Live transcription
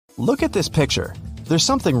Look at this picture. There's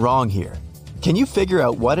something wrong here. Can you figure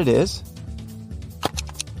out what it is?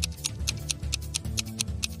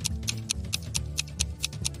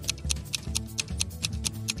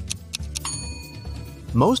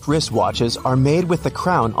 Most wristwatches are made with the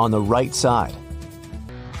crown on the right side.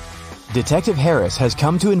 Detective Harris has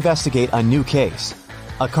come to investigate a new case.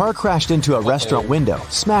 A car crashed into a restaurant window,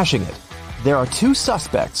 smashing it. There are two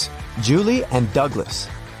suspects, Julie and Douglas,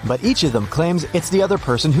 but each of them claims it's the other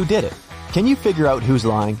person who did it. Can you figure out who's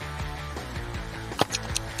lying?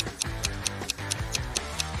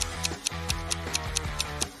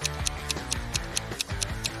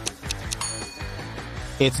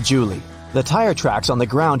 It's Julie. The tire tracks on the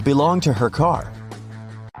ground belong to her car.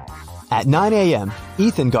 At 9 a.m.,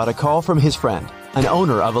 Ethan got a call from his friend, an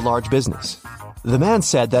owner of a large business. The man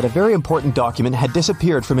said that a very important document had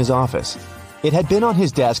disappeared from his office. It had been on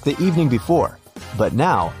his desk the evening before, but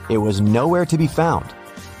now it was nowhere to be found.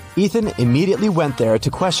 Ethan immediately went there to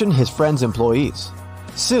question his friend's employees.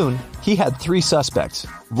 Soon, he had three suspects.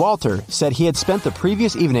 Walter said he had spent the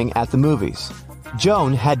previous evening at the movies.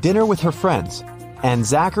 Joan had dinner with her friends, and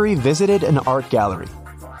Zachary visited an art gallery.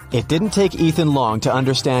 It didn't take Ethan long to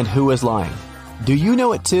understand who was lying. Do you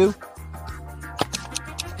know it too?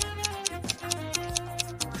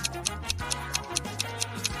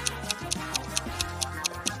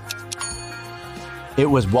 It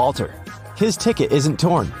was Walter. His ticket isn't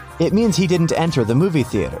torn. It means he didn't enter the movie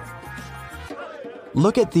theater.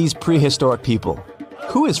 Look at these prehistoric people.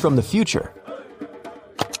 Who is from the future?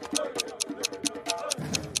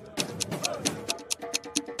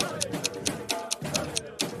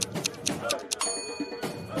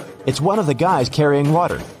 It's one of the guys carrying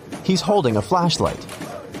water. He's holding a flashlight.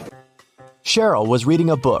 Cheryl was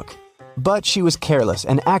reading a book, but she was careless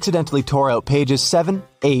and accidentally tore out pages 7,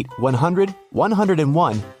 8, 100,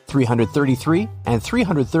 101, 333, and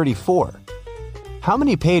 334. How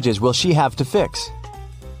many pages will she have to fix?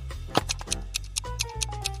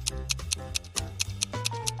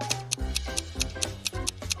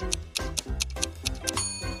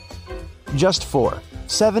 Just 4.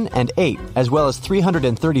 7 and 8, as well as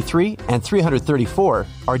 333 and 334,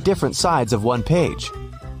 are different sides of one page.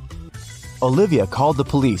 Olivia called the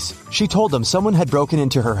police. She told them someone had broken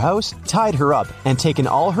into her house, tied her up, and taken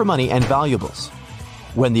all her money and valuables.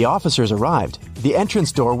 When the officers arrived, the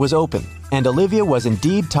entrance door was open, and Olivia was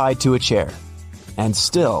indeed tied to a chair. And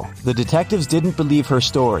still, the detectives didn't believe her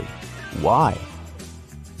story. Why?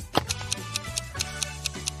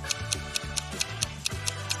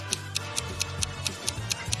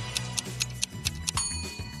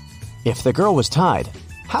 If the girl was tied,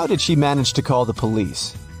 how did she manage to call the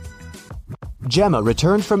police? Gemma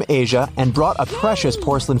returned from Asia and brought a precious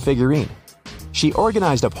porcelain figurine. She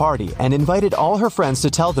organized a party and invited all her friends to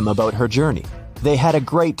tell them about her journey. They had a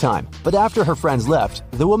great time, but after her friends left,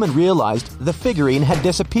 the woman realized the figurine had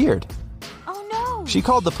disappeared. Oh no! She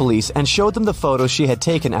called the police and showed them the photos she had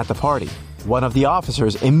taken at the party. One of the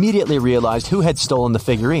officers immediately realized who had stolen the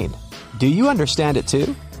figurine. Do you understand it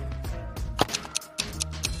too?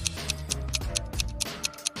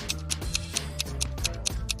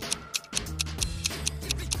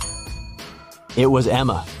 It was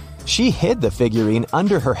Emma. She hid the figurine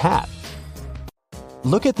under her hat.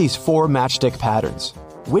 Look at these 4 matchstick patterns.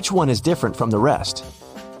 Which one is different from the rest?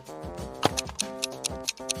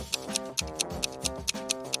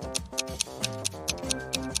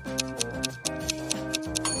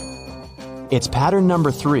 It's pattern number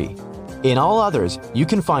 3. In all others, you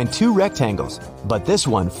can find 2 rectangles, but this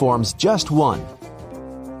one forms just one.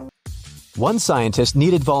 One scientist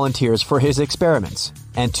needed volunteers for his experiments,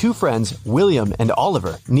 and 2 friends, William and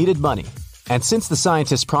Oliver, needed money. And since the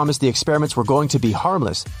scientists promised the experiments were going to be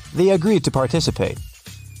harmless, they agreed to participate.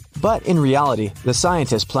 But in reality, the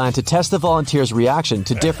scientist planned to test the volunteers' reaction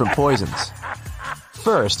to different poisons.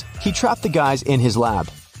 First, he trapped the guys in his lab.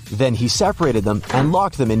 Then he separated them and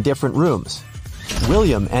locked them in different rooms.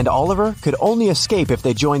 William and Oliver could only escape if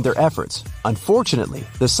they joined their efforts. Unfortunately,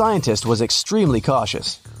 the scientist was extremely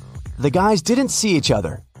cautious. The guys didn't see each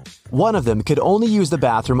other. One of them could only use the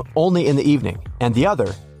bathroom only in the evening, and the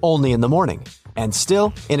other only in the morning. And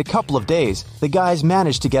still, in a couple of days, the guys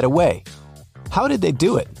managed to get away. How did they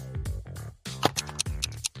do it?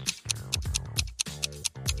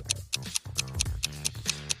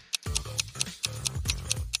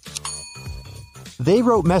 They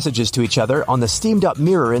wrote messages to each other on the steamed-up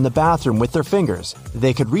mirror in the bathroom with their fingers.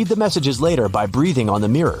 They could read the messages later by breathing on the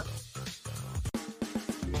mirror.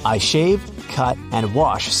 I shave, cut, and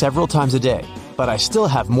wash several times a day, but I still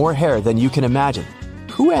have more hair than you can imagine.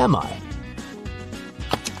 Who am I?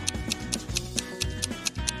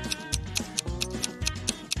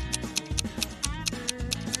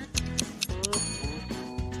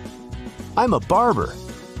 I'm a barber."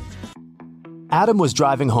 Adam was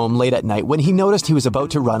driving home late at night when he noticed he was about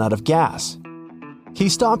to run out of gas. He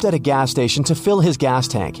stopped at a gas station to fill his gas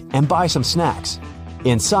tank and buy some snacks.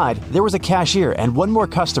 Inside, there was a cashier and one more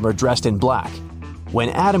customer dressed in black. When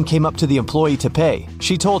Adam came up to the employee to pay,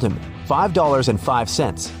 she told him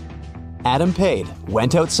 $5.05. Adam paid,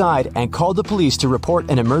 went outside, and called the police to report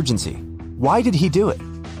an emergency. Why did he do it?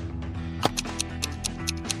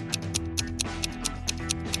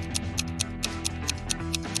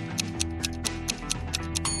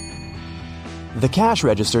 The cash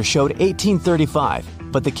register showed 1835,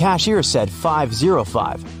 but the cashier said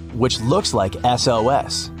 505, which looks like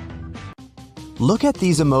SOS. Look at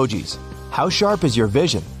these emojis. How sharp is your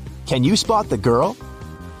vision? Can you spot the girl?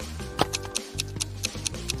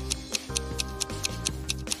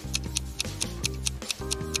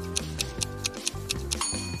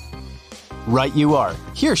 Right you are.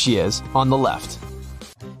 Here she is, on the left.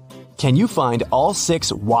 Can you find all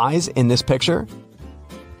 6 Ys in this picture?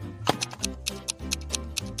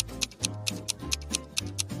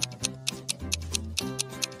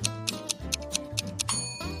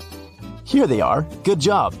 Here they are. Good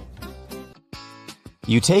job.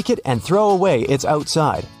 You take it and throw away its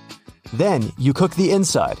outside. Then you cook the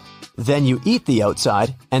inside. Then you eat the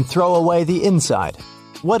outside and throw away the inside.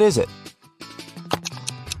 What is it?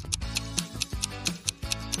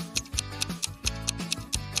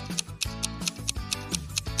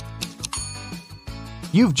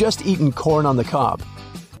 You've just eaten corn on the cob.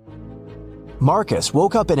 Marcus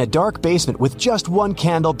woke up in a dark basement with just one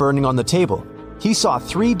candle burning on the table. He saw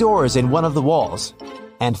 3 doors in one of the walls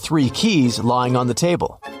and 3 keys lying on the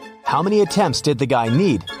table. How many attempts did the guy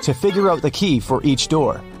need to figure out the key for each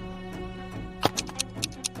door?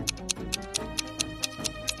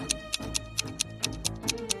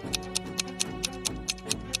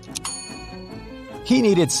 He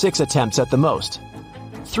needed 6 attempts at the most.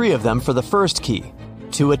 3 of them for the first key,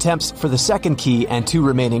 2 attempts for the second key and 2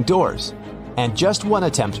 remaining doors, and just 1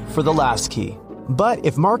 attempt for the last key. But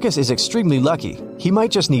if Marcus is extremely lucky, he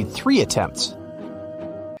might just need 3 attempts.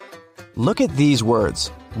 Look at these words.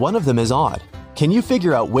 One of them is odd. Can you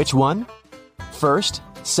figure out which one? First,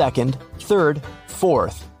 second, third,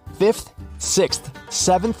 fourth, fifth, sixth,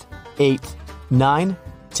 7th, 8th, 9,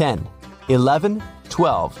 10, 11,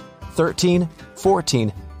 12, 13,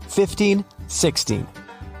 14, 15, 16.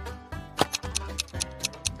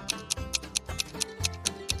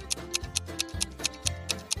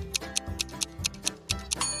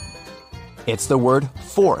 It's the word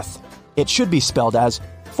fourth. It should be spelled as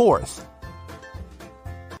fourth.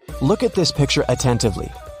 Look at this picture attentively.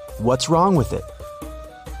 What's wrong with it?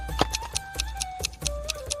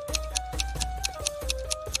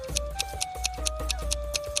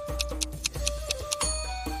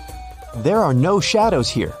 There are no shadows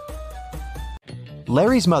here.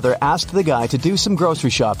 Larry's mother asked the guy to do some grocery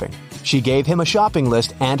shopping. She gave him a shopping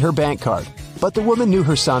list and her bank card. But the woman knew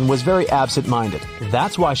her son was very absent-minded.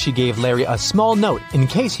 That's why she gave Larry a small note in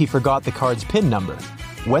case he forgot the card's PIN number.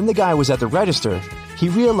 When the guy was at the register, he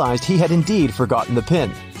realized he had indeed forgotten the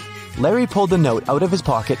PIN. Larry pulled the note out of his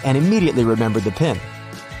pocket and immediately remembered the PIN.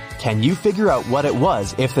 Can you figure out what it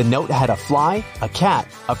was if the note had a fly, a cat,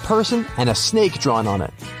 a person, and a snake drawn on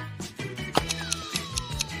it?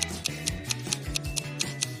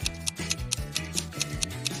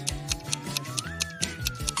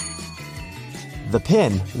 The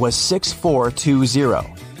PIN was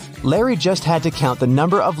 6420. Larry just had to count the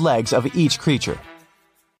number of legs of each creature.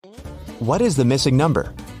 What is the missing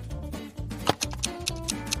number?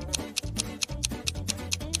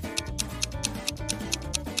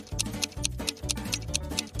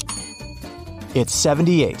 It's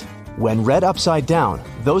 78. When read upside down,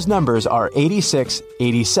 those numbers are 86,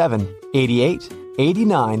 87, 88,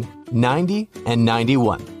 89, 90, and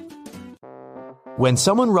 91. When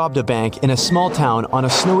someone robbed a bank in a small town on a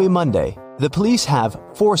snowy Monday, the police have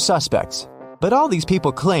 4 suspects. But all these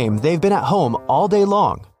people claim they've been at home all day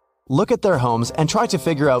long. Look at their homes and try to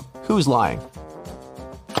figure out who's lying.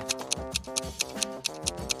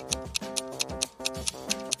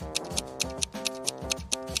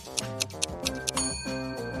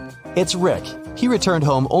 It's Rick. He returned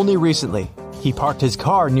home only recently. He parked his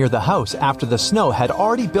car near the house after the snow had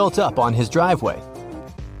already built up on his driveway.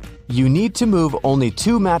 You need to move only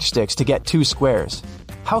 2 matchsticks to get 2 squares.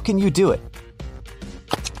 How can you do it?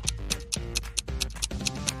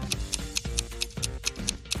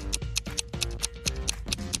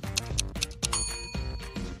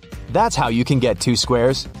 That's how you can get 2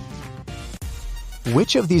 squares.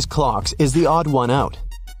 Which of these clocks is the odd one out?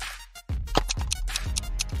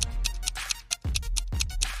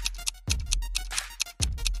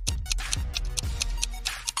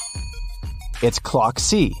 It's clock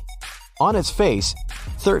C. On its face,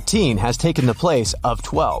 13 has taken the place of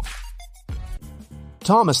 12.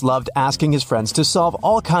 Thomas loved asking his friends to solve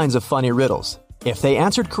all kinds of funny riddles. If they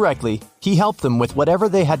answered correctly, he helped them with whatever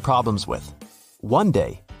they had problems with. One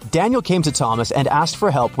day, Daniel came to Thomas and asked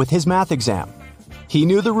for help with his math exam. He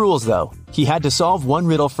knew the rules, though. He had to solve one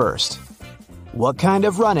riddle first. "What kind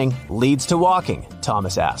of running leads to walking?"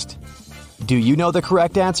 Thomas asked. Do you know the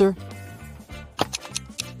correct answer?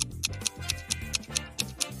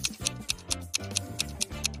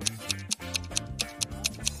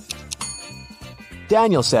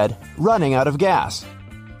 Daniel said, "Running out of gas."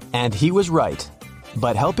 And he was right.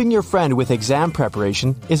 But helping your friend with exam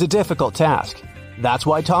preparation is a difficult task. That's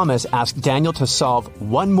why Thomas asked Daniel to solve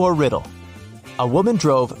one more riddle. A woman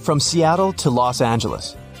drove from Seattle to Los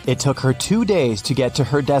Angeles. It took her 2 days to get to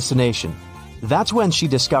her destination. That's when she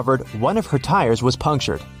discovered one of her tires was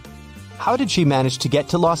punctured. How did she manage to get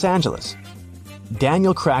to Los Angeles?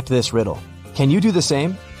 Daniel cracked this riddle. Can you do the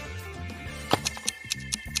same?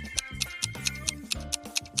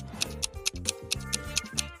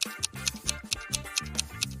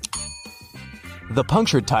 The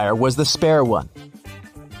punctured tire was the spare one.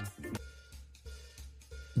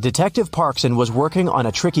 Detective Parkson was working on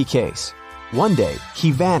a tricky case. One day,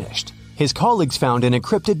 he vanished. His colleagues found an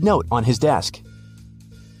encrypted note on his desk.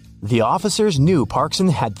 The officers knew Parkson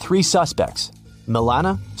had 3 suspects: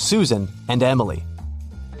 Milana, Susan, and Emily.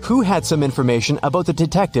 Who had some information about the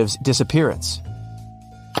detective's disappearance?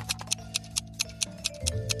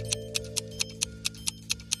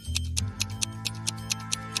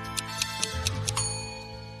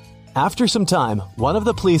 After some time, one of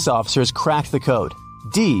the police officers cracked the code.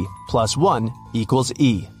 D plus 1 equals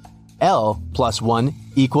E. L plus 1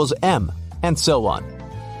 equals M, and so on.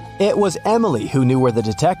 It was Emily who knew where the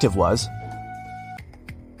detective was.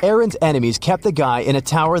 Aaron's enemies kept the guy in a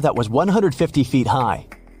tower that was 150 feet high.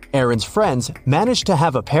 Aaron's friends managed to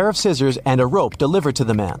have a pair of scissors and a rope delivered to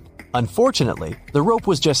the man. Unfortunately, the rope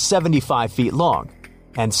was just 75 feet long.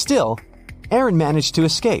 And still, Aaron managed to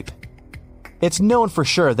escape. It's known for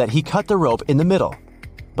sure that he cut the rope in the middle.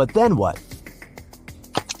 But then what?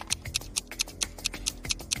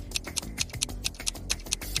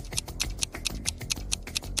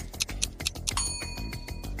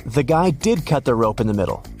 The guy did cut the rope in the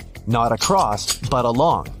middle. Not across, but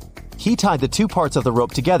along. He tied the 2 parts of the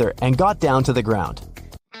rope together and got down to the ground.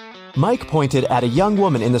 Mike pointed at a young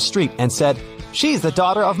woman in the street and said, "She's the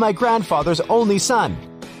daughter of my grandfather's only son."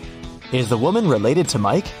 Is the woman related to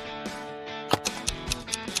Mike?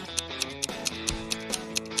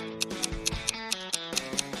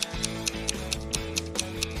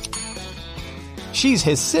 She's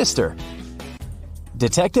his sister.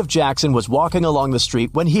 Detective Jackson was walking along the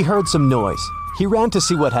street when he heard some noise. He ran to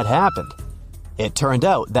see what had happened. It turned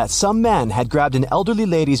out that some man had grabbed an elderly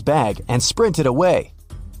lady's bag and sprinted away.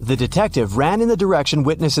 The detective ran in the direction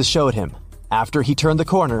witnesses showed him. After he turned the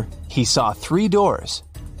corner, he saw 3 doors.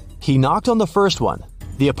 He knocked on the first one.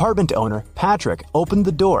 The apartment owner, Patrick, opened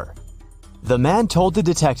the door. The man told the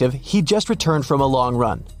detective he'd just returned from a long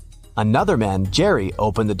run. Another man, Jerry,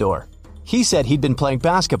 opened the door. He said he'd been playing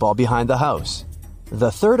basketball behind the house.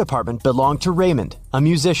 The third apartment belonged to Raymond, a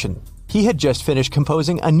musician. He had just finished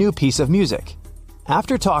composing a new piece of music.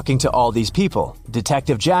 After talking to all these people,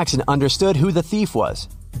 Detective Jackson understood who the thief was.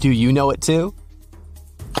 Do you know it too?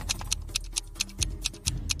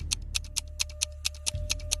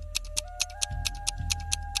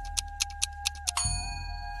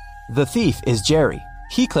 The thief is Jerry.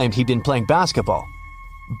 He claimed he'd been playing basketball.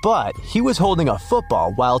 But he was holding a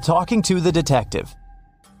football while talking to the detective.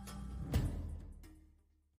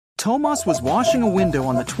 Tomas was washing a window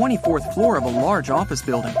on the 24th floor of a large office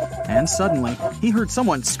building, and suddenly he heard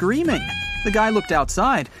someone screaming. The guy looked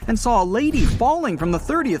outside and saw a lady falling from the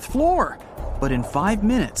 30th floor. But in 5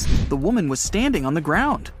 minutes, the woman was standing on the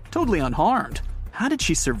ground, totally unharmed. How did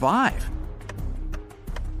she survive?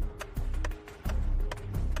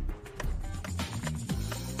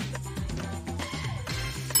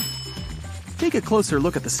 Take a closer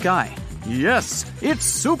look at the sky. Yes, it's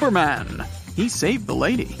Superman! He saved the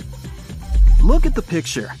lady. Look at the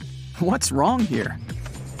picture. What's wrong here?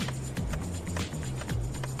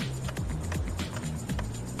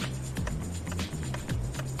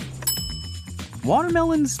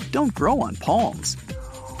 Watermelons don't grow on palms.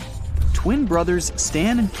 Twin brothers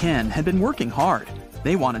Stan and Ken had been working hard.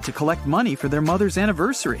 They wanted to collect money for their mother's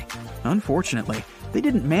anniversary. Unfortunately, they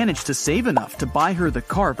didn't manage to save enough to buy her the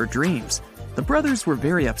car of her dreams. The brothers were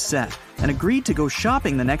very upset and agreed to go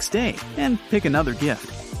shopping the next day and pick another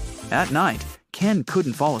gift. At night, Ken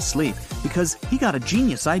couldn't fall asleep because he got a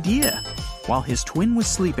genius idea. While his twin was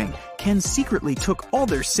sleeping, Ken secretly took all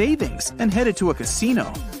their savings and headed to a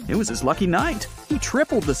casino. It was his lucky night. He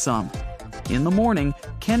tripled the sum. In the morning,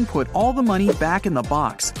 Ken put all the money back in the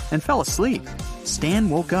box and fell asleep. Stan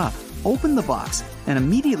woke up, opened the box, and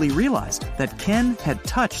immediately realized that Ken had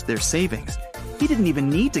touched their savings. He didn't even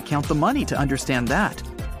need to count the money to understand that.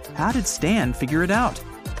 How did Stan figure it out?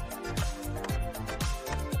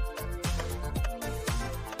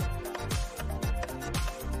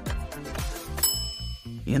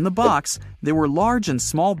 In the box, there were large and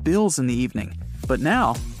small bills in the evening, but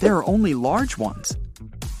now there are only large ones.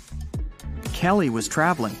 Kelly was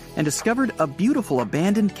traveling and discovered a beautiful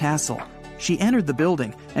abandoned castle. She entered the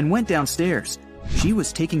building and went downstairs. She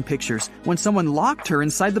was taking pictures when someone locked her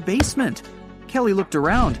inside the basement. Kelly looked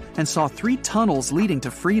around and saw 3 tunnels leading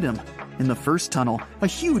to freedom. In the first tunnel, a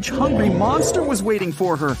huge hungry monster was waiting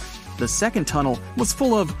for her. The second tunnel was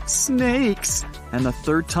full of snakes, and the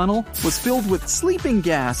third tunnel was filled with sleeping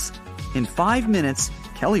gas. In 5 minutes,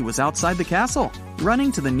 Kelly was outside the castle,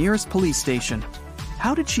 running to the nearest police station.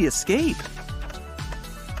 How did she escape?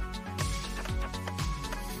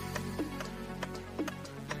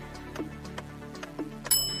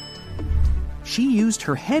 She used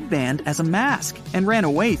her headband as a mask and ran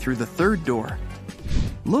away through the third door.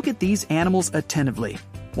 Look at these animals attentively.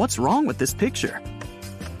 What's wrong with this picture?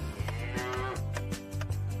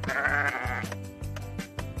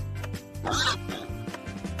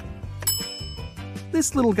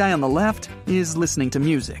 This little guy on the left is listening to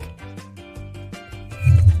music.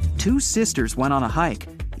 2 sisters went on a hike.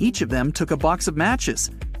 Each of them took a box of matches.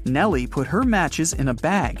 Nellie put her matches in a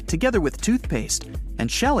bag together with toothpaste, and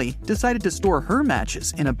Shelley decided to store her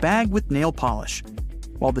matches in a bag with nail polish.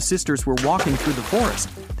 While the sisters were walking through the forest,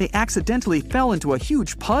 they accidentally fell into a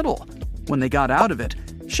huge puddle. When they got out of it,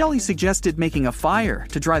 Shelley suggested making a fire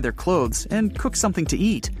to dry their clothes and cook something to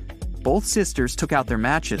eat. Both sisters took out their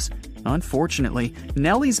matches. Unfortunately,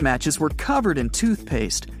 Nellie's matches were covered in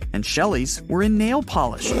toothpaste, and Shelley's were in nail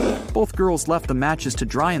polish. Both girls left the matches to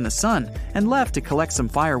dry in the sun and left to collect some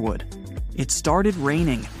firewood. It started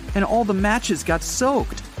raining, and all the matches got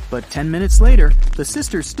soaked. But 10 minutes later, the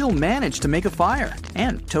sisters still managed to make a fire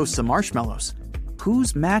and toast some marshmallows.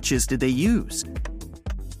 Whose matches did they use?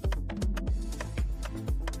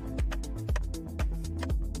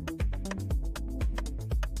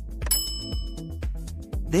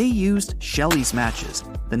 They used Shelley's matches.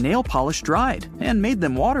 The nail polish dried and made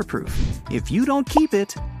them waterproof. If you don't keep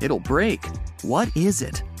it, it'll break. What is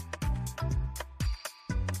it?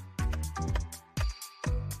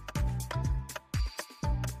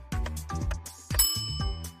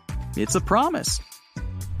 It's a promise.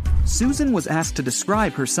 Susan was asked to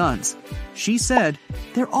describe her sons. She said,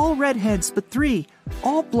 "They're all redheads but 3,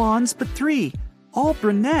 all blondes but 3, all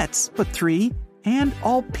brunettes but 3, and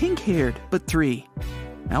all pink-haired but 3.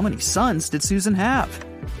 How many sons did Susan have?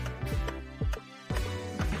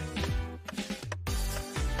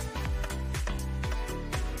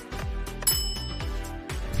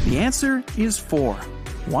 The answer is 4.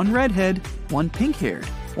 1 redhead, 1 pink-haired,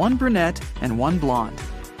 1 brunette, and 1 blonde.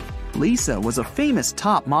 Lisa was a famous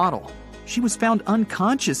top model. She was found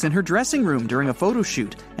unconscious in her dressing room during a photo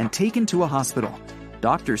shoot and taken to a hospital.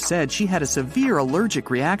 Doctors said she had a severe allergic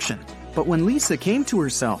reaction, but when Lisa came to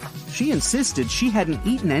herself, she insisted she hadn't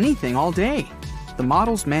eaten anything all day. The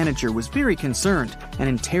model's manager was very concerned and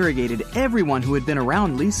interrogated everyone who had been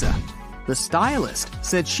around Lisa. The stylist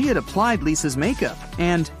said she had applied Lisa's makeup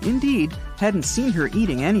and, indeed, hadn't seen her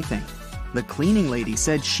eating anything. The cleaning lady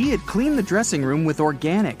said she had cleaned the dressing room with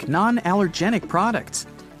organic, non-allergenic products.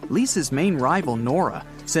 Lisa's main rival, Nora,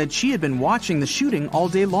 said she had been watching the shooting all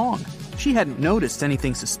day long. She hadn't noticed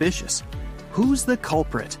anything suspicious. Who's the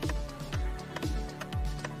culprit?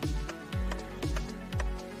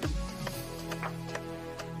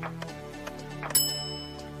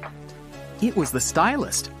 It was the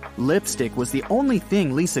stylist. Lipstick was the only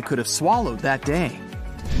thing Lisa could have swallowed that day.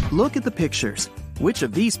 Look at the pictures. Which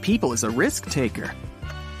of these people is a risk taker?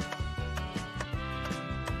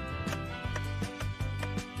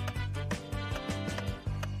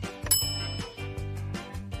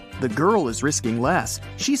 The girl is risking less.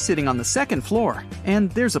 She's sitting on the second floor,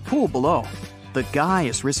 and there's a pool below. The guy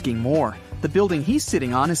is risking more. The building he's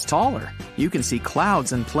sitting on is taller. You can see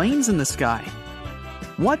clouds and planes in the sky.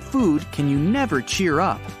 What food can you never cheer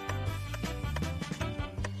up?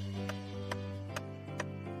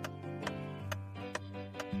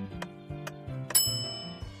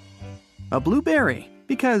 A blueberry,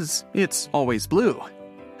 because it's always blue.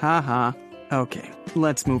 Haha. Okay,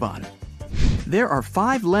 let's move on. There are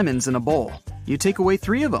 5 lemons in a bowl. You take away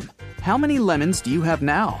 3 of them. How many lemons do you have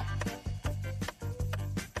now?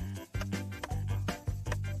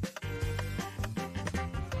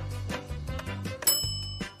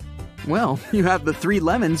 Well, you have the 3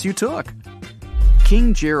 lemons you took.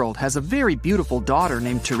 King Gerald has a very beautiful daughter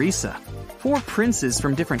named Teresa. 4 princes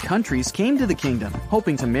from different countries came to the kingdom,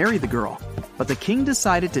 hoping to marry the girl. But the king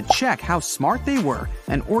decided to check how smart they were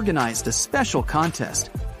and organized a special contest.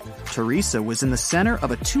 Teresa was in the center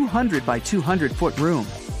of a 200 by 200 foot room,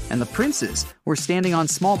 and the princes were standing on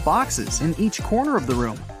small boxes in each corner of the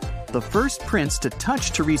room. The first prince to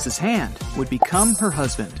touch Teresa's hand would become her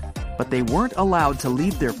husband, but they weren't allowed to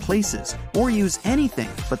leave their places or use anything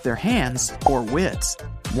but their hands or wits.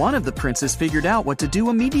 One of the princes figured out what to do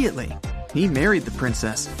immediately. He married the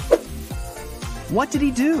princess. What did he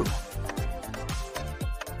do?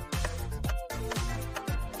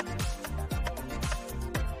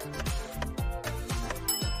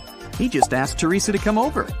 He just asked Teresa to come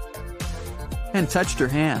over and touched her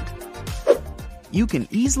hand. You can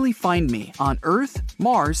easily find me on Earth,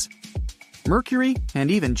 Mars, Mercury, and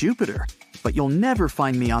even Jupiter, but you'll never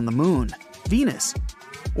find me on the Moon, Venus,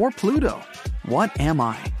 or Pluto. What am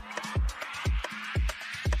I?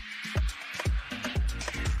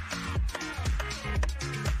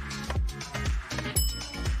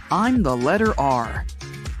 I'm the letter R.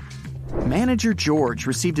 Manager George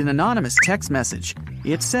received an anonymous text message.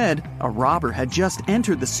 It said a robber had just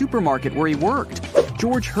entered the supermarket where he worked.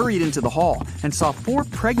 George hurried into the hall and saw 4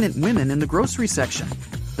 pregnant women in the grocery section.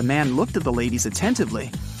 The man looked at the ladies attentively,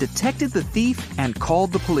 detected the thief, and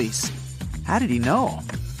called the police. How did he know?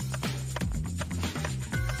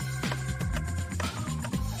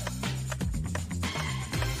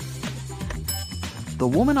 The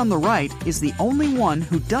woman on the right is the only one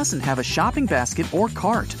who doesn't have a shopping basket or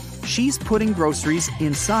cart. She's putting groceries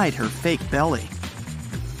inside her fake belly.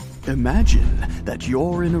 Imagine that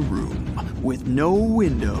you're in a room with no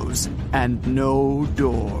windows and no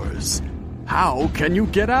doors. How can you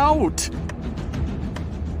get out?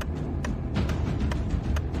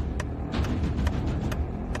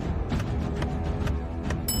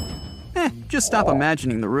 Just stop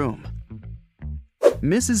imagining the room.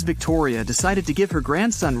 Mrs. Victoria decided to give her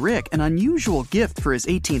grandson Rick an unusual gift for his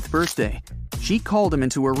 18th birthday. She called him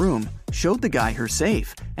into her room, showed the guy her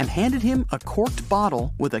safe, and handed him a corked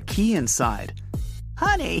bottle with a key inside.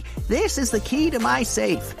 Honey, this is the key to my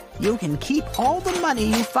safe. You can keep all the money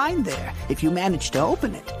you find there if you manage to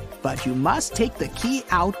open it. But you must take the key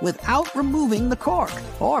out without removing the cork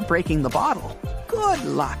or breaking the bottle. Good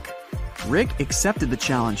luck. Rick accepted the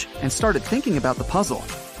challenge and started thinking about the puzzle.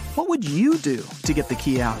 What would you do to get the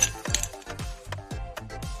key out?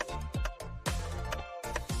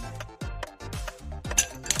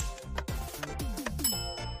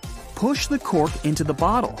 Push the cork into the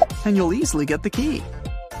bottle, and you'll easily get the key.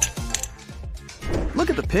 Look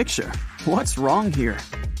at the picture. What's wrong here?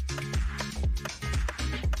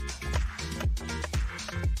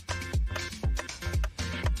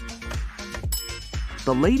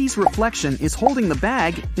 The lady's reflection is holding the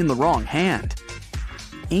bag in the wrong hand.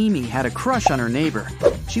 Amy had a crush on her neighbor.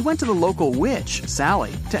 She went to the local witch,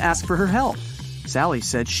 Sally, to ask for her help. Sally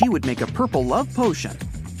said she would make a purple love potion.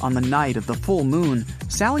 On the night of the full moon,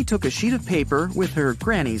 Sally took a sheet of paper with her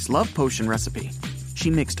granny's love potion recipe. She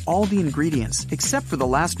mixed all the ingredients except for the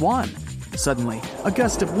last one. Suddenly, a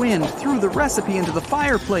gust of wind threw the recipe into the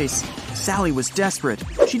fireplace. Sally was desperate.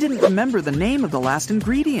 She didn't remember the name of the last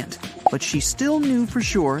ingredient, but she still knew for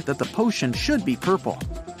sure that the potion should be purple.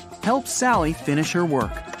 Help Sally finish her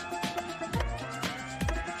work.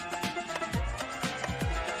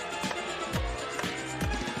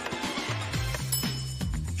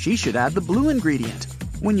 She should add the blue ingredient.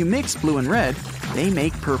 When you mix blue and red, they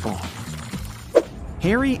make purple.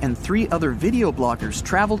 Harry and 3 other video bloggers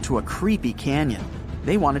traveled to a creepy canyon.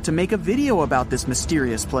 They wanted to make a video about this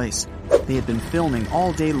mysterious place. They had been filming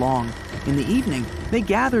all day long. In the evening, they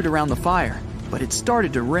gathered around the fire, but it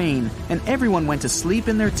started to rain and everyone went to sleep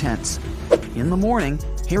in their tents. In the morning,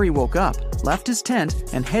 Harry woke up, left his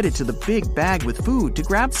tent, and headed to the big bag with food to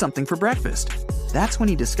grab something for breakfast. That's when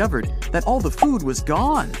he discovered that all the food was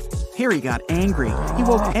gone. Harry got angry. He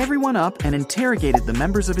woke everyone up and interrogated the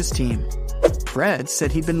members of his team. Fred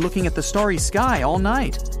said he'd been looking at the starry sky all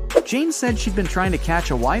night. Jane said she'd been trying to catch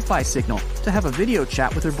a Wi-Fi signal to have a video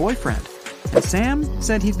chat with her boyfriend. And Sam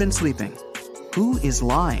said he'd been sleeping. Who is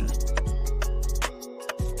lying?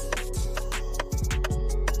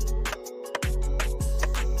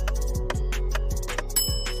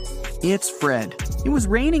 It's Fred. It was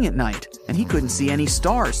raining at night, and he couldn't see any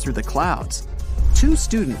stars through the clouds. 2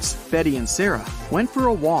 students, Betty and Sarah, went for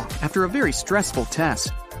a walk after a very stressful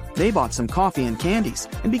test. They bought some coffee and candies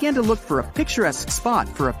and began to look for a picturesque spot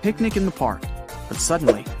for a picnic in the park. But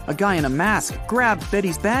suddenly, a guy in a mask grabbed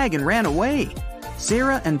Betty's bag and ran away.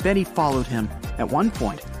 Sarah and Betty followed him. At one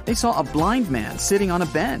point, They saw a blind man sitting on a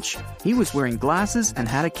bench. He was wearing glasses and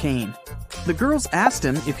had a cane. The girls asked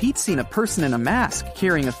him if he'd seen a person in a mask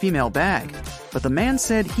carrying a female bag, but the man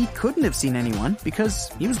said he couldn't have seen anyone because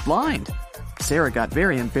he was blind. Sarah got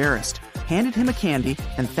very embarrassed, handed him a candy,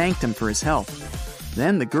 and thanked him for his help.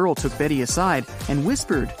 Then the girl took Betty aside and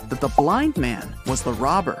whispered that the blind man was the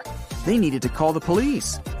robber. They needed to call the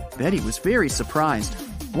police. Betty was very surprised.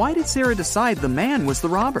 Why did Sarah decide the man was the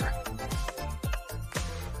robber?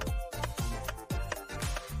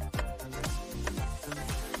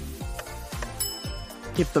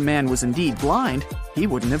 If the man was indeed blind, he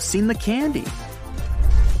wouldn't have seen the candy.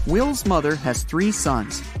 Will's mother has 3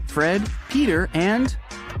 sons, Fred, Peter, and...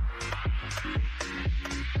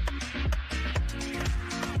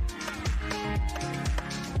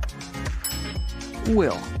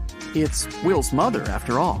 Will. It's Will's mother,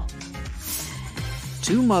 after all.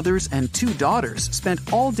 2 mothers and 2 daughters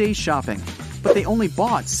spent all day shopping, but they only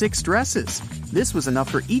bought 6 dresses. This was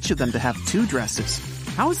enough for each of them to have 2 dresses.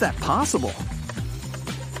 How is that possible?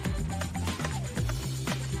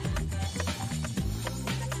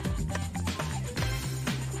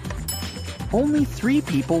 Only 3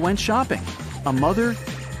 people went shopping: a mother,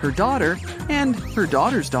 her daughter, and her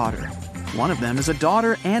daughter's daughter. One of them is a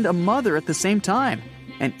daughter and a mother at the same time,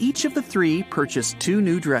 and each of the 3 purchased 2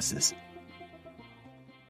 new dresses.